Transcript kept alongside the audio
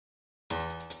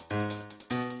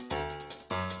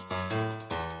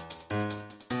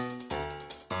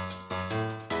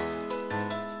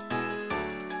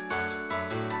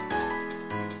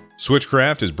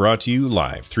Switchcraft is brought to you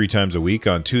live 3 times a week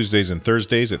on Tuesdays and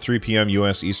Thursdays at 3 p.m.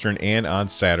 U.S. Eastern and on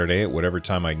Saturday at whatever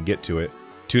time I can get to it.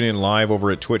 Tune in live over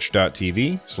at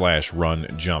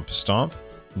twitch.tv/runjumpstomp.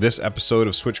 This episode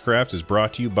of Switchcraft is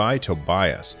brought to you by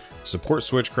Tobias. Support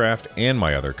Switchcraft and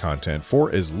my other content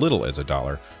for as little as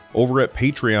 $1 over at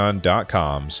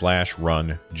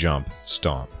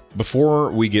patreon.com/runjumpstomp.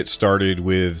 Before we get started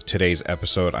with today's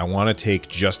episode, I want to take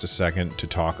just a second to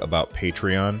talk about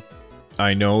Patreon.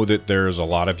 I know that there's a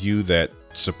lot of you that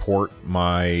support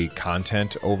my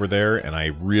content over there, and I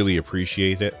really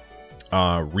appreciate it.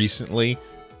 Recently,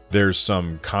 there's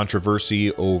some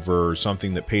controversy over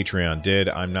something that Patreon did.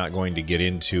 I'm not going to get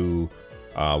into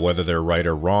whether they're right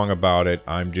or wrong about it.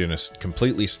 I'm going to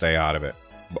completely stay out of it.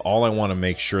 But all I want to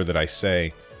make sure that I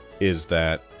say is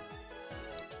that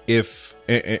if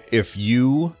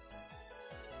you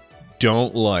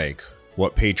don't like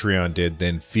what Patreon did,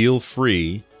 then feel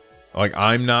free. Like,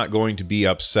 I'm not going to be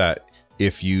upset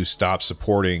if you stop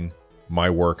supporting my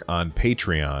work on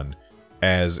Patreon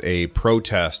as a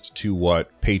protest to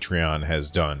what Patreon has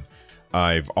done.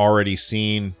 I've already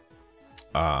seen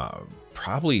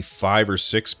probably 5 or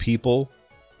 6 people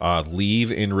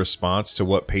leave in response to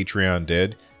what Patreon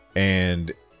did,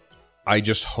 and I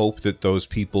just hope that those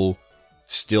people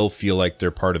still feel like they're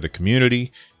part of the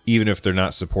community, even if they're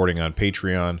not supporting on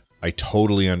Patreon. I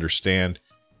totally understand.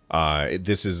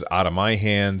 This is out of my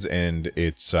hands, and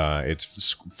it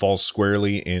falls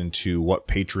squarely into what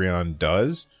Patreon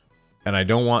does, and I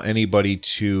don't want anybody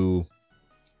to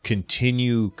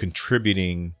continue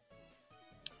contributing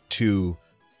to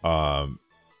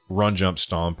Run Jump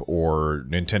Stomp or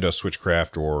Nintendo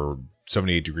Switchcraft or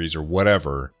 78 Degrees or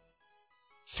whatever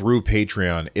through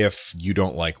Patreon if you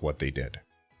don't like what they did.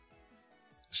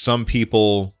 Some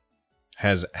people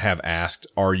have asked,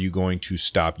 are you going to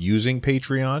stop using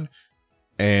Patreon?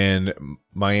 And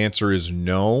my answer is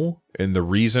no. And the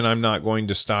reason I'm not going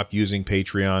to stop using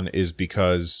Patreon is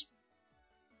because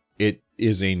it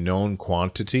is a known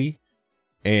quantity.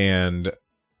 And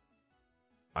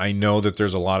I know that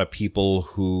there's a lot of people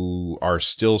who are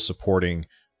still supporting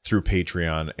through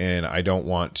Patreon. And I don't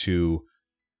want to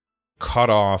cut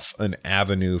off an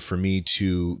avenue for me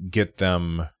to get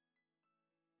them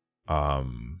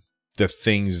the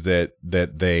things that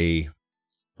they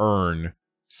earn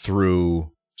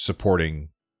through supporting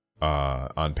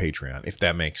on Patreon, if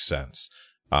that makes sense.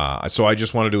 So I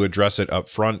just wanted to address it up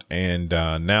front, and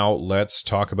now let's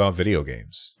talk about video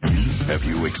games. Have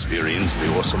you experienced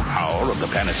the awesome power of the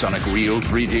Panasonic Real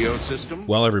 3DO system?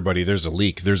 Well, everybody, there's a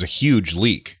leak. There's a huge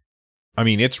leak. I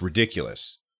mean, it's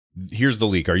ridiculous. Here's the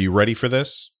leak. Are you ready for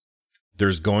this?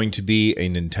 There's going to be a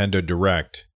Nintendo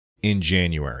Direct in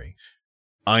January.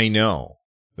 I know.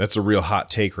 That's a real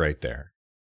hot take right there.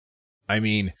 I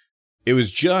mean, it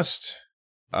was just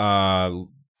 2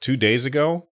 days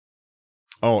ago.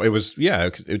 Oh, it was,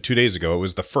 2 days ago. It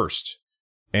was the 1st.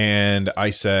 And I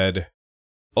said,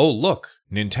 oh, look,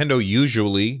 Nintendo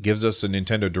usually gives us a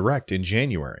Nintendo Direct in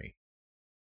January.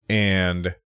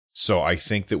 And so I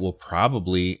think that we'll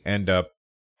probably end up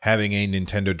having a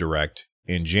Nintendo Direct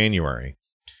in January.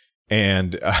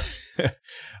 And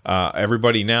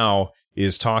everybody now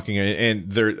is talking,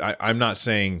 and I'm not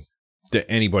saying that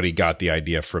anybody got the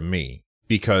idea from me,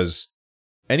 because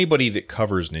anybody that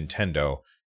covers Nintendo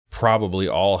probably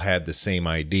all had the same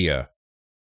idea.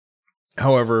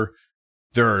 However,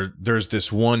 there's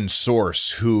this one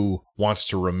source who wants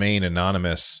to remain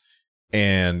anonymous,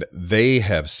 and they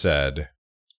have said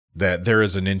that there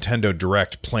is a Nintendo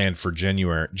Direct planned for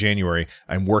January.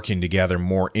 I'm working to gather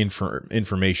more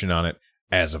information on it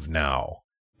as of now.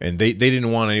 And they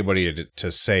didn't want anybody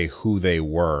to say who they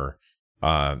were.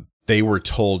 They were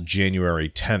told January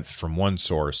 10th from one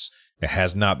source. It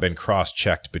has not been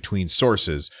cross-checked between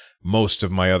sources. Most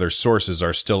of my other sources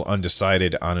are still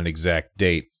undecided on an exact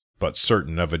date, but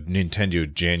certain of a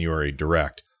Nintendo January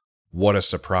Direct. What a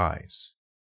surprise.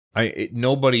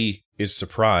 Nobody is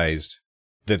surprised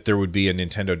that there would be a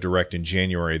Nintendo Direct in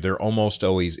January. There almost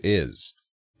always is.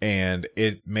 And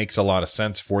it makes a lot of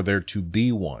sense for there to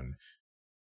be one.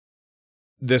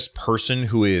 This person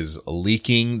who is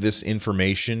leaking this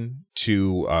information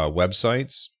to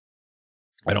websites,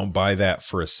 I don't buy that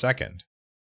for a second.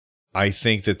 I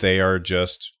think that they are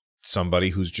just somebody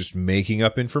who's just making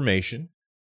up information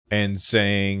and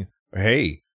saying,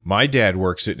 hey, my dad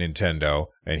works at Nintendo,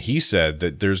 and he said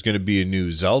that there's going to be a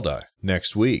new Zelda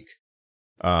next week.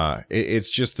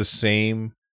 It's just the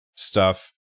same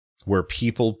stuff where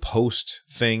people post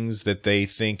things that they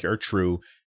think are true,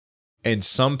 and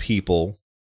some people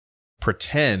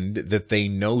pretend that they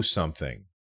know something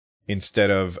instead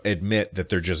of admit that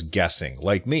they're just guessing.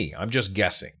 Like me, I'm just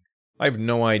guessing. I have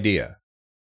no idea.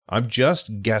 I'm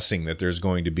just guessing that there's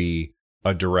going to be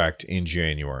a direct in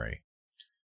January.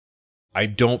 I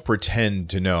don't pretend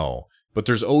to know, but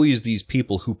there's always these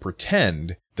people who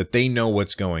pretend that they know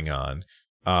what's going on,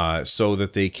 so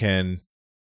that they can,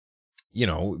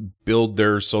 build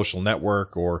their social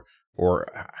network or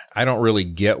I don't really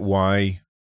get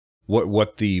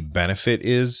what the benefit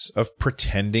is of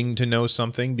pretending to know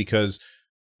something, because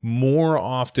more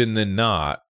often than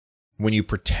not, when you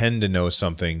pretend to know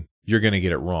something, you're going to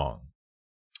get it wrong.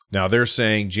 Now, they're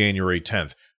saying January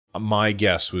 10th. My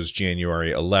guess was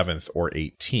January 11th or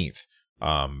 18th.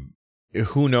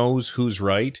 Who knows who's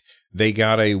right? They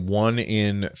got a 1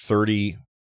 in 30,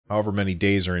 however many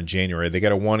days are in January. They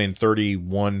got a 1 in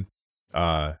 31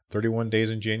 days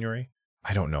in January?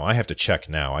 I don't know. I have to check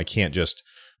now. I can't just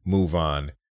move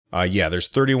on. Yeah, there's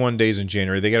 31 days in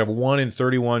January. They got a 1 in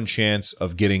 31 chance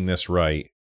of getting this right.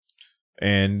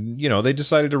 And, they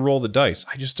decided to roll the dice.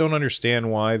 I just don't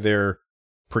understand why they're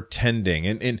pretending.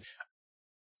 And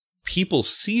people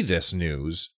see this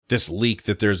news, this leak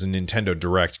that there's a Nintendo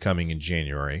Direct coming in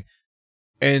January,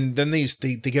 and then they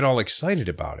get all excited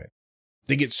about it.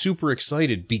 They get super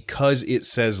excited because it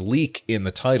says leak in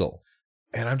the title.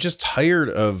 And I'm just tired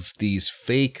of these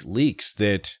fake leaks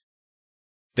that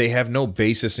they have no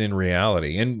basis in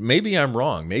reality. And maybe I'm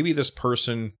wrong. Maybe this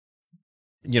person,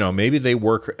 maybe they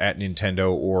work at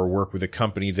Nintendo or work with a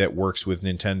company that works with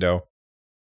Nintendo,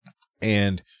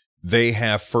 and they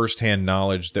have firsthand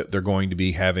knowledge that they're going to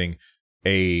be having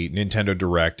a Nintendo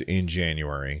Direct in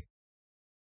January.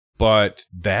 But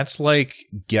that's like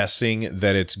guessing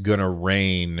that it's going to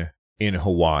rain in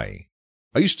Hawaii.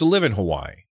 I used to live in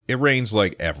Hawaii. It rains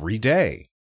like every day.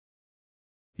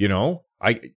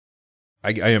 I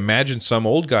imagine some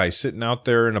old guy sitting out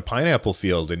there in a pineapple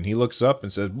field, and he looks up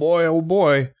and says, "Boy, oh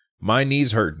boy, my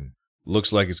knee's hurting.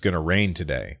 Looks like it's going to rain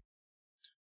today."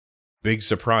 Big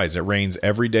surprise. It rains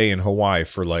every day in Hawaii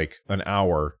for like an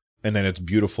hour, and then it's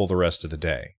beautiful the rest of the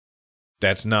day.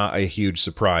 That's not a huge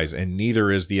surprise, and neither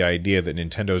is the idea that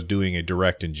Nintendo's doing a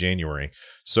Direct in January.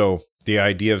 So the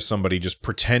idea of somebody just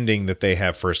pretending that they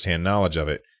have firsthand knowledge of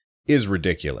it is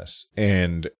ridiculous.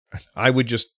 And I would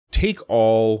just take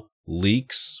all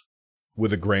leaks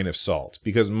with a grain of salt,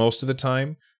 because most of the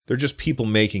time they're just people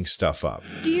making stuff up.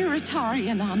 Dear Atari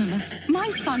Anonymous,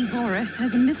 my son Boris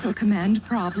has a missile command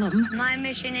problem. My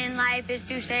mission in life is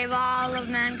to save all of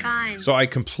mankind. So I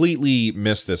completely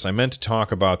missed this. I meant to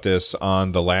talk about this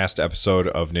on the last episode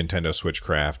of Nintendo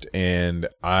Switchcraft, and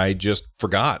I just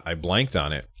forgot. I blanked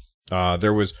on it.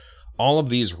 There was all of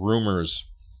these rumors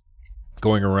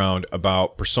going around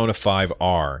about Persona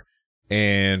 5R.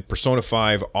 And Persona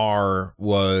 5R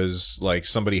was like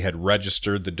somebody had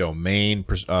registered the domain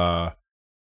p5r.jp,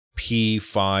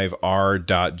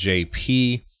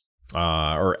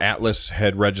 or Atlas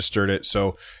had registered it.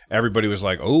 So everybody was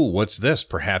like, oh, what's this?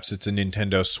 Perhaps it's a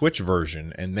Nintendo Switch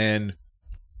version. And then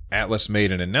Atlas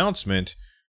made an announcement.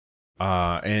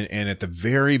 And at the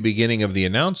very beginning of the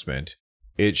announcement,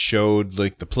 it showed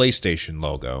like the PlayStation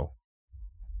logo.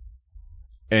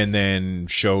 And then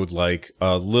showed like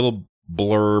a little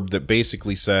blurb that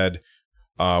basically said,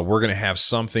 we're going to have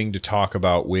something to talk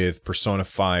about with Persona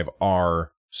 5R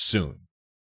soon.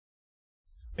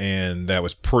 And that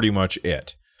was pretty much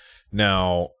it.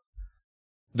 Now,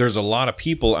 there's a lot of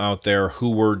people out there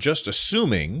who were just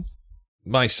assuming,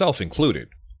 myself included,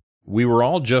 we were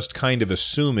all just kind of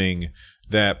assuming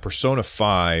that Persona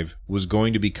 5 was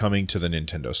going to be coming to the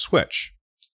Nintendo Switch.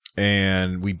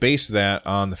 And we based that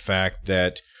on the fact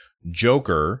that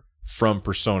Joker from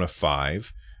Persona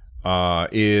 5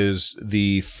 is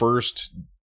the first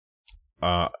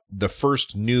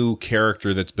new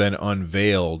character that's been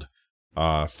unveiled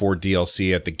for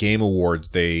DLC at the Game Awards.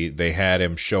 They had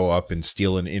him show up and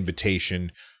steal an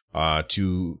invitation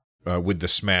with the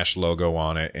Smash logo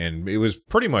on it, and it was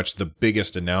pretty much the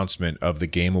biggest announcement of the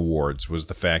Game Awards was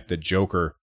the fact that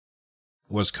Joker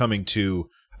was coming to,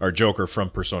 or Joker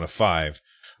from Persona 5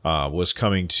 was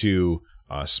coming to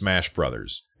Smash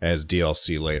Brothers as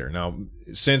DLC later. Now,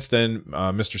 since then,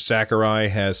 Mr. Sakurai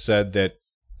has said that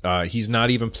he's not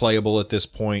even playable at this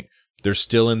point. They're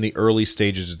still in the early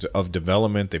stages of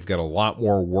development. They've got a lot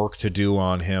more work to do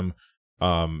on him,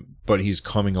 but he's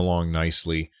coming along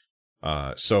nicely.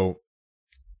 So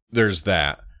there's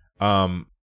that.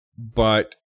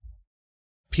 But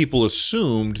people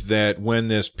assumed that when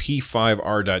this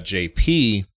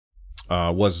P5R.jp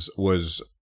was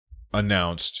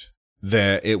announced,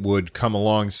 that it would come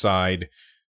alongside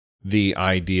the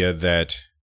idea that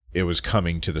it was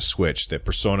coming to the Switch, that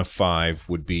Persona 5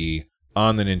 would be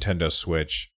on the Nintendo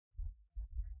Switch.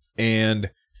 And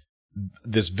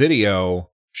this video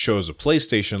shows a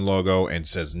PlayStation logo and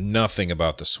says nothing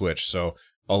about the Switch. So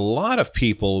a lot of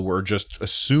people were just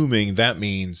assuming that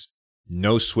means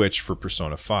no Switch for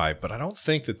Persona 5, but I don't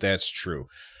think that that's true.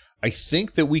 I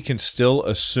think that we can still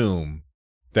assume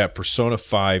that Persona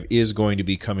 5 is going to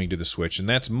be coming to the Switch, and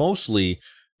that's mostly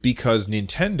because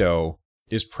Nintendo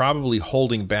is probably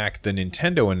holding back the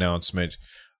Nintendo announcement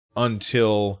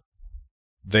until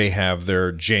they have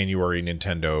their January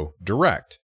Nintendo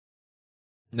Direct.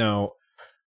 Now,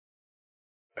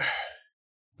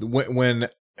 when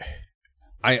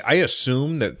I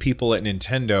assume that people at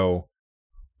Nintendo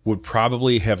would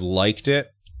probably have liked it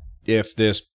if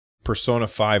this Persona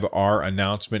 5R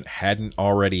announcement hadn't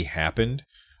already happened.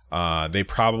 They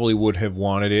probably would have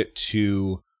wanted it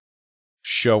to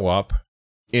show up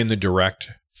in the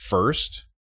Direct first.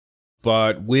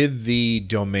 But with the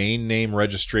domain name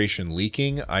registration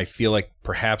leaking, I feel like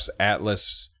perhaps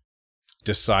Atlus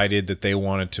decided that they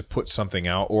wanted to put something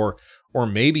out, or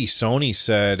maybe Sony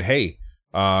said, "Hey,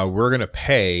 we're going to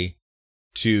pay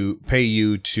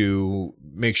you to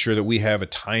make sure that we have a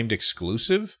timed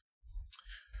exclusive."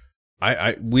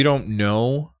 We don't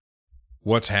know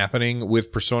what's happening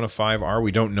with Persona 5R.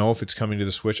 We don't know if it's coming to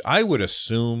the Switch. I would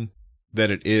assume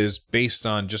that it is, based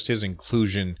on just his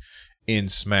inclusion in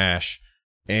Smash.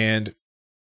 And,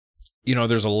 you know,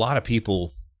 there's a lot of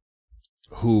people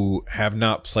who have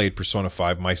not played Persona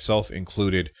 5, myself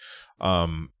included.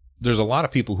 There's a lot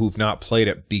of people who've not played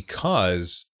it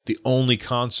because the only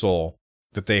console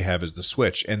that they have is the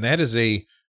Switch. And that is a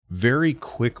very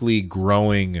quickly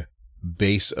growing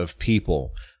base of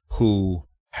people who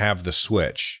have the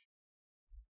Switch.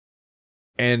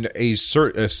 And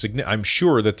I'm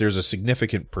sure that there's a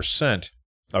significant percent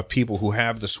of people who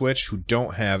have the Switch who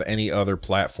don't have any other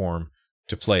platform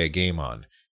to play a game on.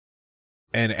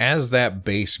 And as that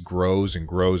base grows and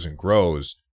grows and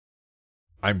grows,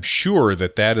 I'm sure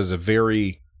that that is a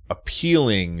very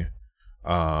appealing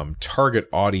target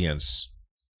audience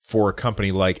for a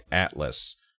company like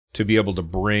Atlus to be able to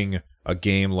bring a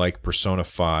game like Persona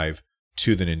 5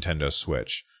 to the Nintendo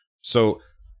Switch. So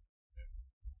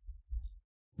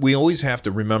we always have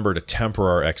to remember to temper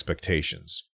our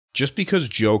expectations. Just because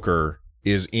Joker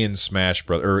is in Smash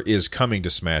Brothers, or is coming to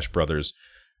Smash Brothers,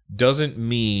 doesn't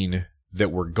mean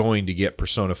that we're going to get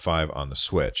Persona 5 on the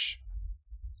Switch.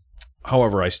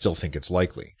 However, I still think it's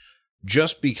likely.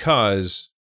 Just because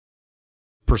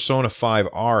Persona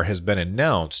 5R has been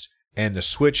announced and the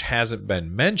Switch hasn't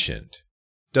been mentioned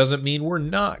doesn't mean we're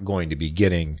not going to be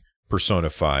getting Persona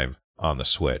 5 on the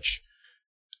Switch.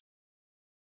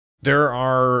 There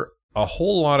are a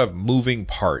whole lot of moving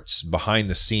parts behind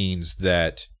the scenes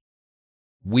that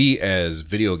we as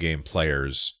video game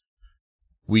players,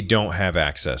 we don't have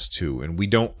access to, and we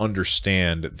don't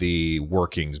understand the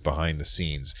workings behind the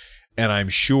scenes. And I'm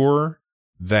sure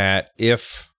that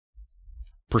if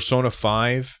Persona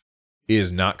 5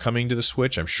 is not coming to the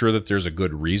Switch, I'm sure that there's a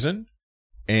good reason.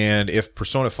 And if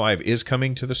Persona 5 is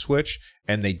coming to the Switch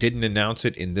and they didn't announce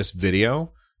it in this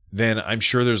video, then I'm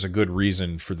sure there's a good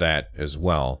reason for that as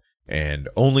well. And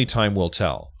only time will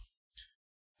tell.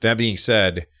 That being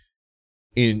said,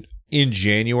 in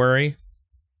January,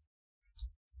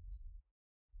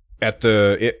 at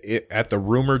the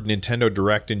rumored Nintendo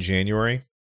Direct in January,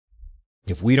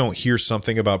 if we don't hear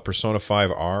something about Persona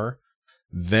 5R,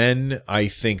 then I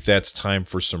think that's time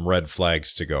for some red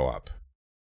flags to go up.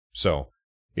 So,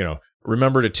 you know,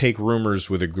 remember to take rumors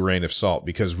with a grain of salt,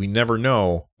 because we never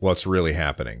know what's really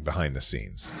happening behind the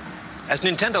scenes. As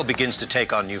Nintendo begins to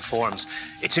take on new forms,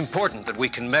 it's important that we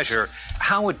can measure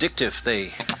how addictive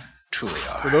they truly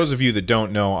are. For those of you that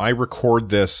don't know, I record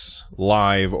this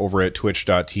live over at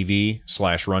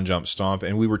twitch.tv/RunJumpStomp,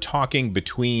 and we were talking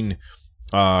between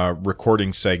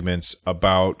recording segments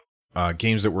about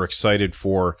games that we're excited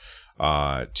for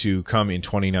to come in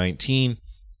 2019.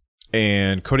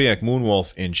 And Kodiak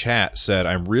Moonwolf in chat said,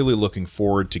 "I'm really looking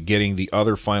forward to getting the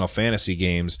other Final Fantasy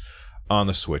games on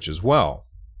the Switch as well."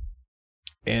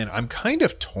 And I'm kind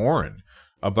of torn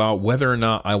about whether or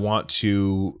not I want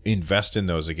to invest in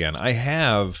those again. I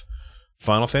have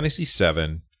Final Fantasy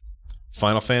VII,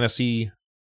 Final Fantasy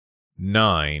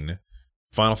IX,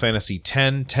 Final Fantasy X,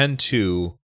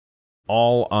 X-2,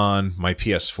 all on my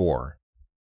PS4.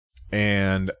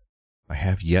 And I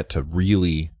have yet to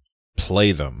really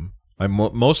play them.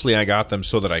 Mostly I got them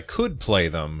so that I could play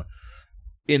them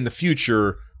in the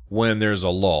future when there's a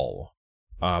lull.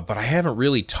 But I haven't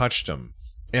really touched them.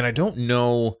 And I don't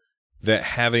know that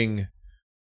having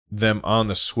them on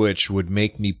the Switch would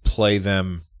make me play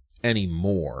them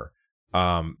anymore.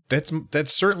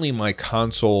 That's certainly my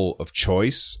console of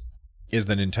choice, is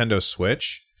the Nintendo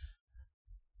Switch.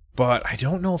 but I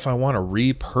don't know if I want to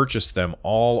repurchase them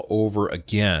all over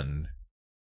again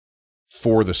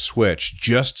for the Switch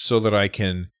just so that I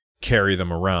can carry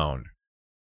them around.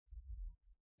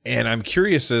 And I'm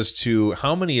curious as to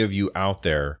how many of you out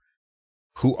there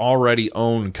who already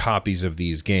own copies of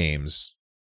these games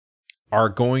are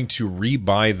going to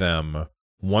rebuy them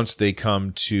once they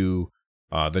come to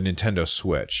the Nintendo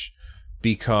Switch,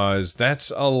 because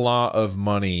that's a lot of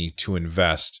money to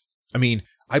invest. I mean,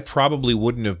 I probably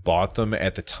wouldn't have bought them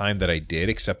at the time that I did,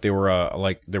 except they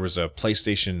were there was a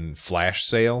PlayStation Flash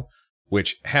sale,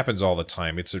 which happens all the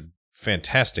time. It's a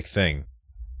fantastic thing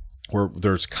where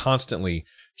there's constantly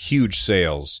huge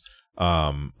sales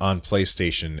on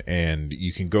PlayStation, and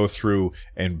you can go through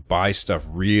and buy stuff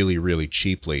really, really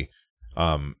cheaply.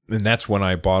 And that's when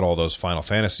I bought all those Final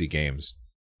Fantasy games.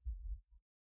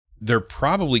 They're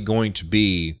probably going to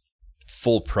be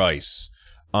full price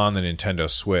on the Nintendo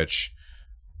Switch.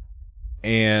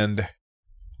 And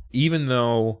even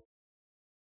though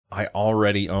I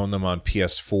already own them on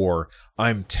PS4,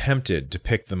 I'm tempted to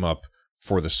pick them up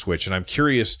for the Switch. And I'm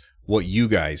curious what you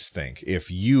guys think.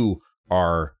 If you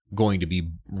are going to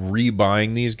be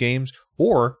rebuying these games,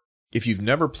 or if you've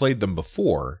never played them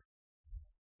before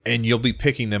and you'll be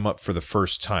picking them up for the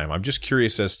first time. I'm just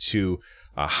curious as to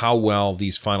how well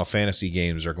these Final Fantasy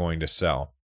games are going to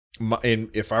sell. And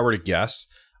if I were to guess,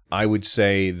 I would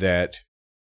say that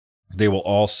they will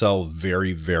all sell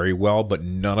very, very well, but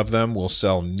none of them will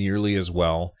sell nearly as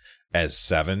well as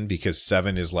 7, because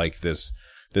 7 is like this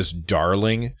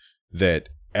darling that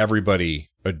everybody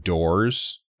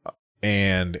adores.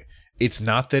 And it's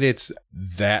not that it's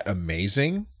that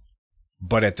amazing,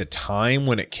 but at the time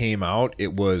when it came out,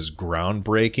 it was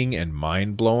groundbreaking and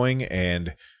mind-blowing,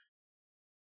 and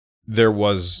there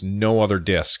was no other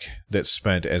disc that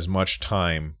spent as much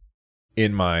time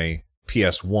in my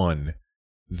PS1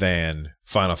 than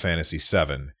Final Fantasy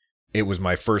VII. It was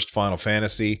my first Final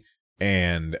Fantasy,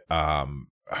 and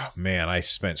man, I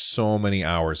spent so many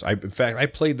hours. In fact, I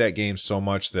played that game so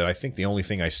much that I think the only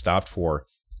thing I stopped for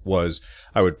was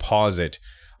I would pause it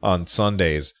on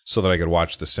Sundays so that I could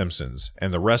watch The Simpsons.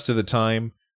 And the rest of the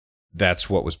time, that's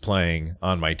what was playing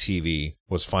on my TV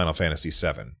was Final Fantasy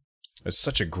VII. It's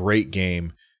such a great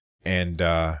game, and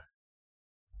dang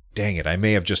it, I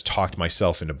may have just talked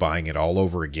myself into buying it all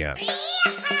over again.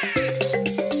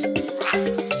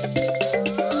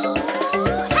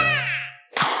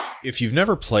 If you've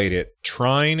never played it,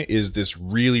 Trine is this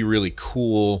really, really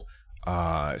cool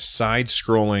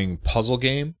side-scrolling puzzle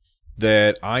game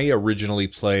that I originally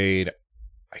played,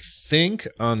 I think,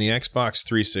 on the Xbox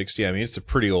 360. I mean, it's a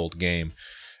pretty old game.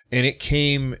 And it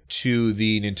came to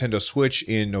the Nintendo Switch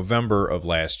in November of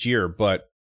last year, but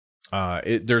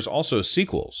there's also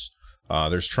sequels.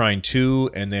 There's Trine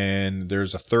 2, and then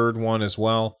there's a third one as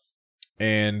well.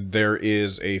 And there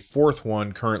is a fourth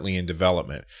one currently in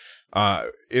development.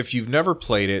 If you've never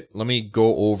played it, let me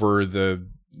go over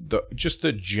just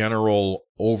the general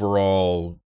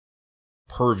overall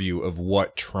purview of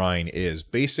what Trine is.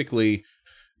 Basically,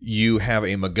 you have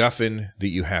a MacGuffin that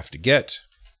you have to get,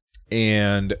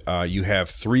 and you have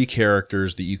 3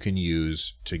 characters that you can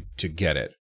use to get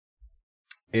it.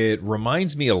 It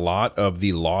reminds me a lot of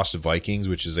the Lost Vikings,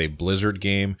 which is a Blizzard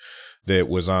game that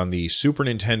was on the Super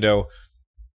Nintendo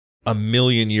a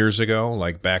million years ago,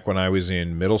 like back when I was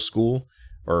in middle school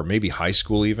or maybe high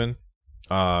school even.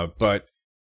 But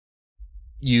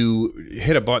you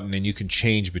hit a button and you can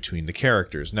change between the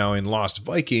characters. Now in Lost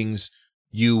Vikings,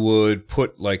 you would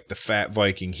put like the fat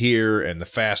Viking here and the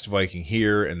fast Viking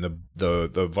here and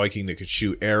the Viking that could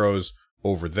shoot arrows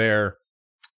over there.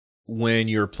 When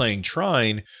you're playing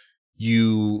Trine,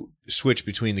 you switch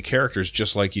between the characters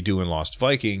just like you do in Lost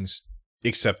Vikings,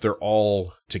 except they're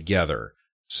all together.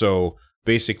 So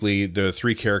basically, the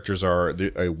 3 characters are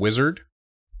a wizard.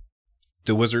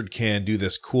 The wizard can do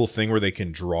this cool thing where they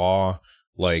can draw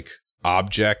like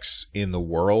objects in the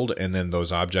world, and then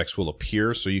those objects will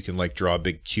appear. So you can like draw a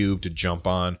big cube to jump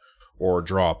on, or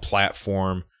draw a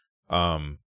platform.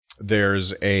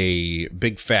 There's a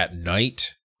big fat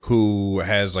knight who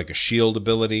has like a shield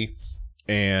ability,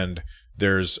 and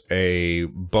there's a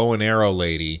bow and arrow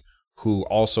lady who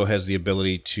also has the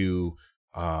ability to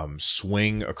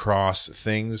swing across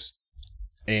things.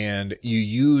 And you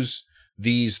use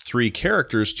these 3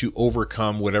 characters to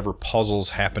overcome whatever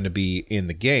puzzles happen to be in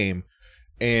the game.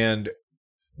 And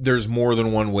there's more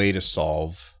than one way to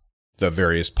solve the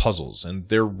various puzzles, and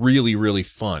they're really, really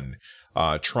fun.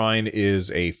 Trine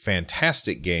is a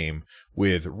fantastic game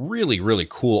with really, really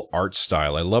cool art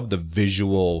style. I love the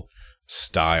visual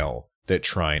style that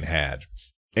Trine had.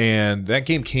 And that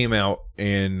game came out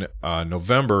in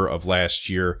November of last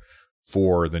year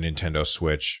for the Nintendo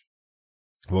Switch.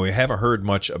 Well, we haven't heard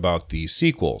much about the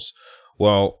sequels.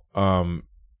 Well,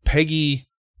 PEGI,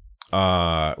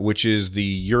 which is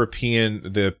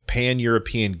the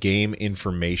Pan-European Game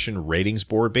Information Ratings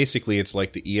Board. Basically, it's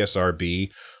like the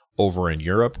ESRB over in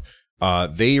Europe.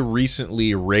 They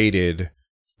recently rated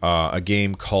a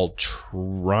game called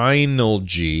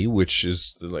Trilogy, which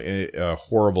is a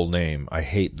horrible name. I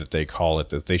hate that they call it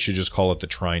that. They should just call it the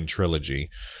Trine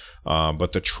Trilogy.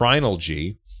 But the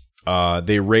Trilogy,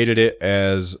 they rated it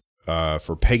as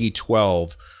for PEGI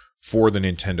 12 for the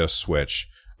Nintendo Switch.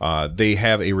 They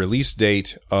have a release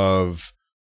date of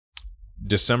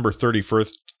December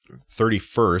 31st,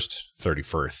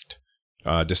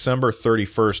 December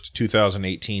 31st,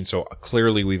 2018. So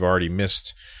clearly we've already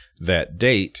missed that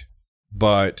date,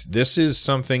 but this is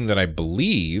something that I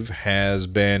believe has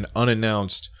been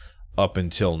unannounced up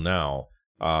until now.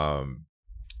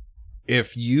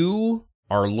 If you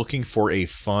are looking for a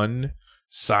fun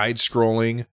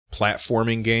side-scrolling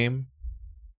platforming game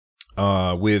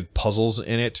with puzzles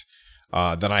in it,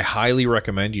 then I highly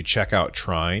recommend you check out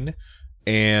Trine.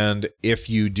 And if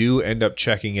you do end up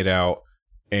checking it out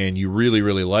and you really,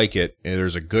 really like it,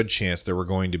 there's a good chance that we're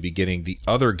going to be getting the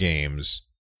other games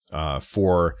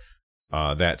for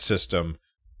that system,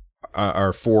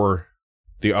 or for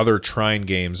the other Trine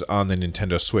games on the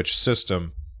Nintendo Switch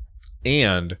system.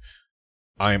 And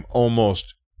I'm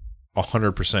almost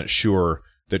 100% sure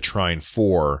that Trine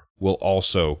 4 will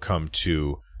also come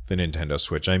to the Nintendo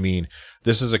Switch. I mean,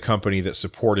 this is a company that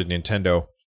supported Nintendo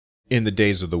in the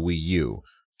days of the Wii U.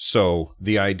 So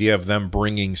the idea of them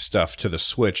bringing stuff to the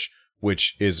Switch,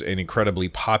 which is an incredibly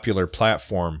popular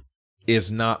platform,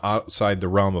 is not outside the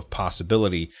realm of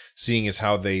possibility, seeing as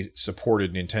how they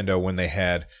supported Nintendo when they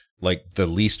had like the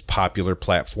least popular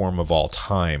platform of all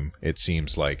time, it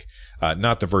seems like.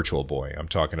 Not the Virtual Boy. I'm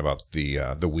talking about the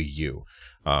Wii U.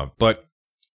 But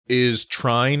is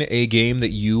Trine a game that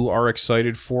you are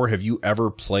excited for? Have you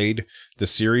ever played the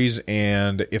series?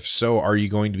 And if so, are you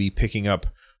going to be picking up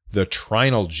the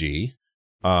Trilogy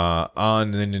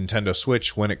on the Nintendo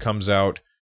Switch when it comes out?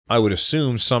 I would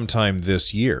assume sometime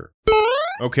this year.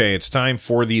 Okay, it's time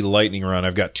for the lightning round.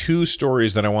 I've got two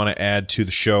stories that I want to add to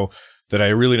the show that I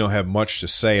really don't have much to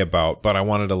say about, but I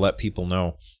wanted to let people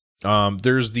know.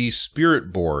 There's the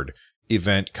Spirit Board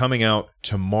event coming out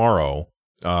tomorrow,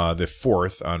 the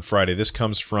 4th, on Friday. This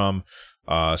comes from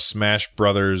Smash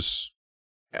Brothers,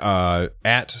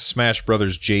 at Smash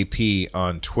Brothers JP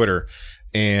on Twitter.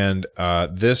 And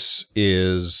this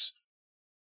is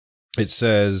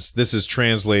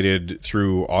translated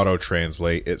through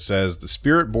auto-translate. It says, the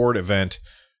Spirit Board event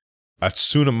at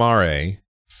Tsunamare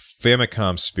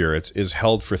Famicom Spirits is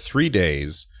held for 3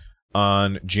 days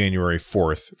on January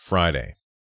 4th, Friday.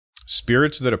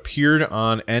 Spirits that appeared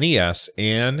on NES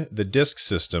and the Disk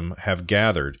System have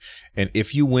gathered, and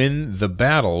if you win the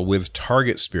battle with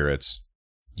target spirits,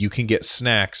 you can get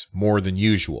snacks more than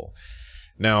usual.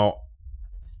 Now,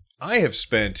 I have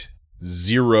spent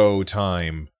zero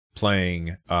time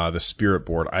playing the Spirit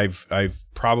Board. I've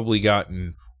probably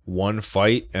gotten one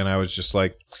fight, and I was just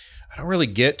like, I don't really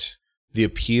get the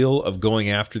appeal of going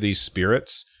after these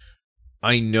spirits.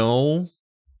 I know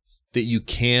that you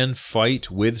can fight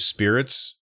with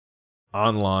spirits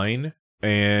online,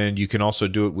 and you can also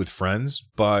do it with friends,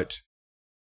 but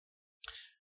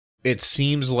it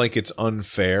seems like it's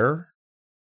unfair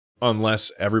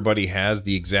unless everybody has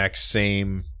the exact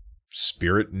same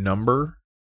spirit number,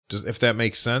 if that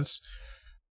makes sense.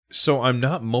 So I'm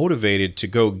not motivated to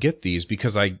go get these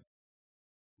because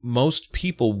most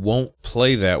people won't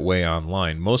play that way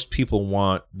online. Most people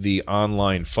want the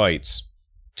online fights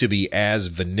to be as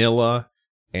vanilla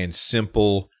and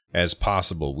simple as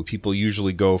possible. People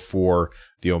usually go for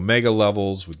the Omega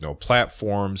levels with no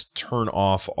platforms, turn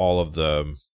off all of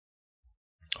the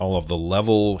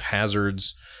level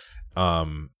hazards,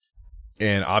 and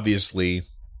obviously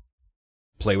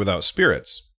play without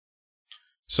spirits.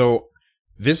 So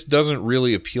this doesn't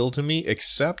really appeal to me,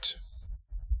 except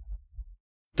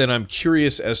that I'm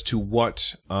curious as to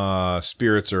what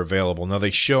spirits are available. Now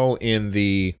they show in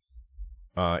the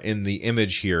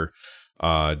image here,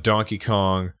 Donkey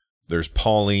Kong, there's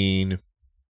Pauline,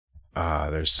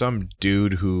 there's some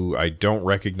dude who I don't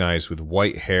recognize with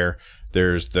white hair,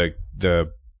 there's the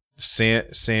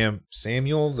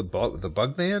Samuel, the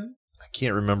Bug Man? I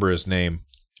can't remember his name,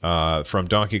 from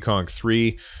Donkey Kong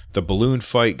 3, the balloon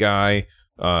fight guy,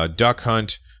 Duck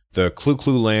Hunt, the Clu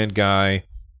Clu Land guy,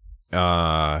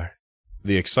 the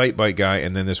Excitebike guy,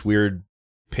 and then this weird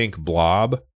pink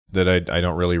blob that I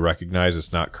don't really recognize.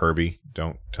 It's not Kirby.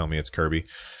 Don't tell me it's Kirby.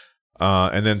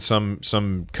 And then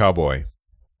some cowboy.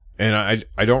 and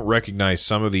I don't recognize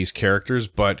some of these characters,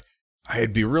 but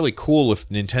it'd be really cool if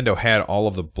Nintendo had all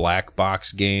of the black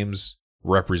box games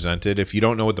represented. If you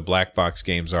don't know what the black box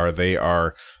games are, they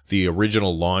are the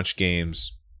original launch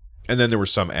games, and then there were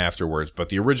some afterwards, but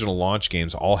the original launch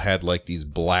games all had like these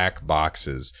black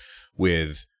boxes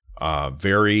with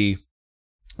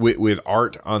with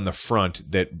art on the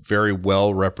front that very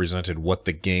well represented what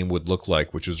the game would look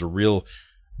like, which was a real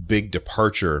big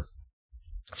departure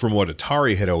from what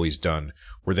Atari had always done,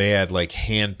 where they had like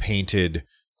hand painted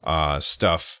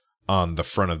stuff on the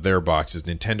front of their boxes.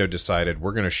 Nintendo decided,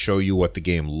 we're going to show you what the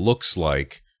game looks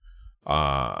like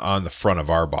on the front of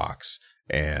our box.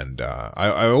 And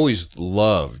I always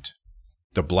loved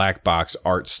the black box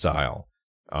art style.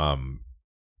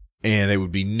 And it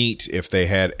would be neat if they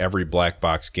had every black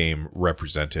box game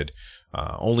represented.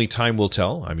 Only time will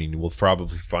tell. I mean, we'll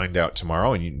probably find out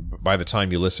tomorrow. And by the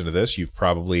time you listen to this, you've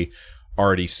probably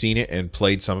already seen it and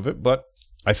played some of it. But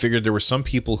I figured there were some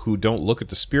people who don't look at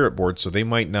the Spirit board, so they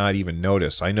might not even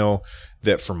notice. I know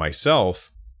that for myself,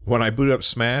 when I boot up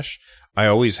Smash, I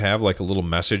always have like a little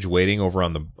message waiting over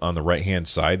on the right-hand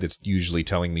side that's usually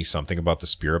telling me something about the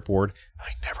Spirit board.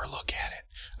 I never look at it.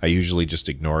 I usually just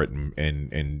ignore it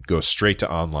and go straight to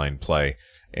online play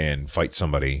and fight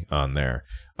somebody on there.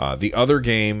 The other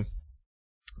thing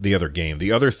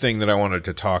that I wanted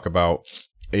to talk about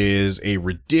is a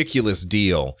ridiculous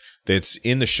deal that's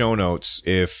in the show notes.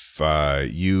 If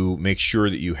you make sure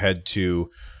that you head to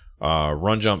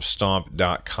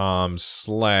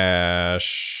runjumpstomp.com/282,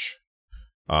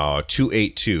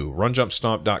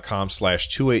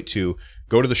 runjumpstomp.com/282,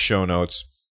 go to the show notes.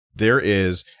 There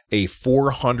is a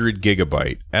 400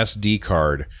 gigabyte SD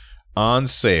card on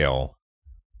sale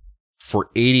for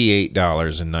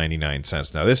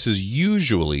 $88.99. Now, this is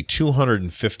usually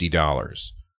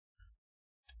 $250.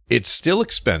 It's still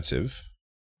expensive,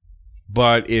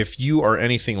 but if you are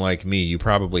anything like me, you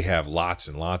probably have lots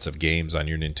and lots of games on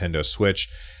your Nintendo Switch,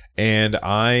 and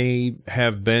I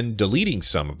have been deleting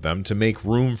some of them to make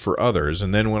room for others.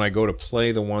 And then when I go to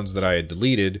play the ones that I had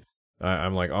deleted,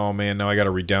 I'm like, oh man, now I got to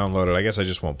re-download it. I guess I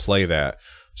just won't play that.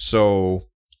 So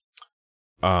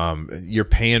you're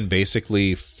paying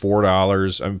basically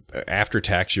 $4. After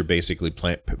tax, you're basically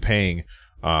paying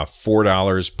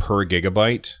 $4 per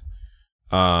gigabyte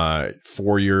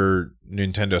for your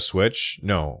Nintendo Switch.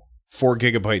 No, 4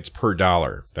 gigabytes per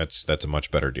dollar. That's a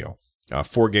much better deal.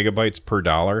 4 gigabytes per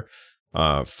dollar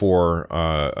for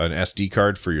an SD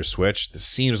card for your Switch. This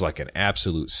seems like an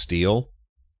absolute steal.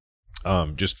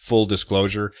 Just full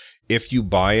disclosure, if you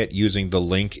buy it using the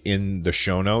link in the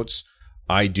show notes,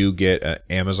 I do get an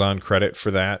Amazon credit for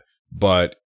that.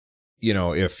 But, you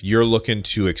know, if you're looking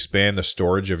to expand the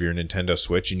storage of your Nintendo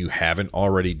Switch and you haven't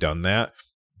already done that,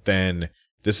 then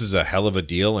this is a hell of a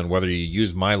deal. And whether you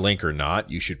use my link or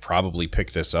not, you should probably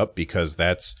pick this up, because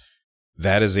that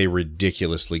is a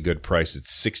ridiculously good price.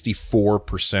 It's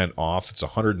 64% off. It's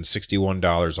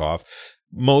 $161 off.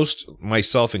 Most,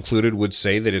 myself included, would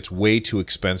say that it's way too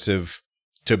expensive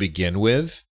to begin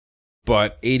with,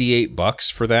 but $88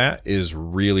 for that is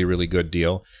really, really good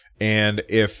deal. And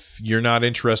if you're not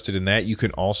interested in that, you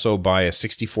can also buy a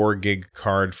 64 gig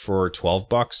card for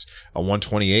 $12, a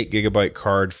 128 gigabyte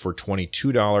card for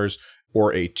 $22,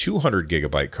 or a 200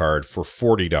 gigabyte card for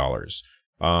 $40.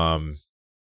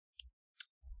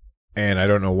 And I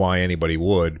don't know why anybody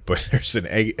would, but there's an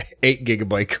 8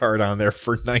 gigabyte card on there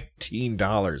for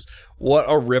 $19. What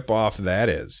a ripoff that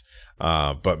is.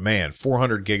 But man,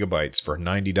 400 gigabytes for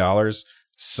 $90.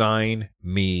 Sign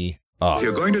me up. If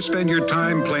you're going to spend your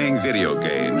time playing video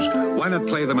games, why not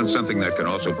play them on something that can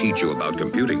also teach you about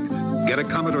computing? Get a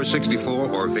Commodore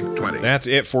 64 or VIC-20. That's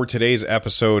it for today's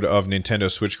episode of Nintendo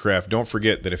Switchcraft. Don't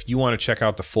forget that if you want to check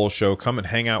out the full show, come and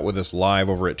hang out with us live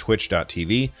over at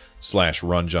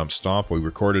twitch.tv/runjumpstomp. We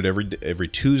record it every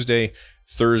Tuesday,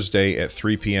 Thursday at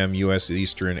 3 p.m. U.S.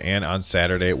 Eastern, and on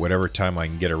Saturday at whatever time I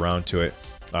can get around to it.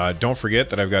 Don't forget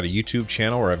that I've got a YouTube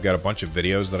channel where I've got a bunch of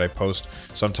videos that I post.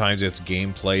 Sometimes it's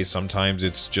gameplay, sometimes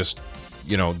it's just,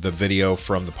 you know, the video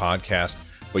from the podcast.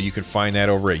 But you can find that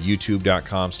over at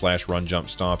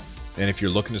youtube.com/runjumpstomp. And if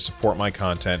you're looking to support my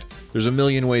content, there's a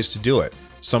million ways to do it.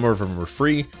 Some of them are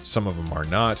free, some of them are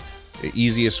not. The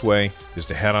easiest way is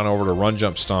to head on over to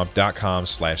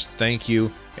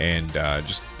runjumpstomp.com/thank-you and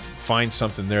just find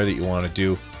something there that you want to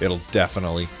do. It'll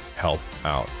definitely help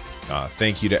out.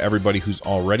 Thank you to everybody who's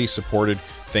already supported.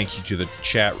 Thank you to the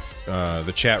chat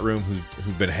room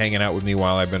who've been hanging out with me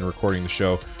while I've been recording the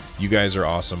show. You guys are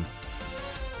awesome.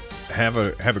 Have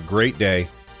a great day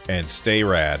and stay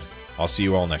rad. I'll see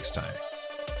you all next time.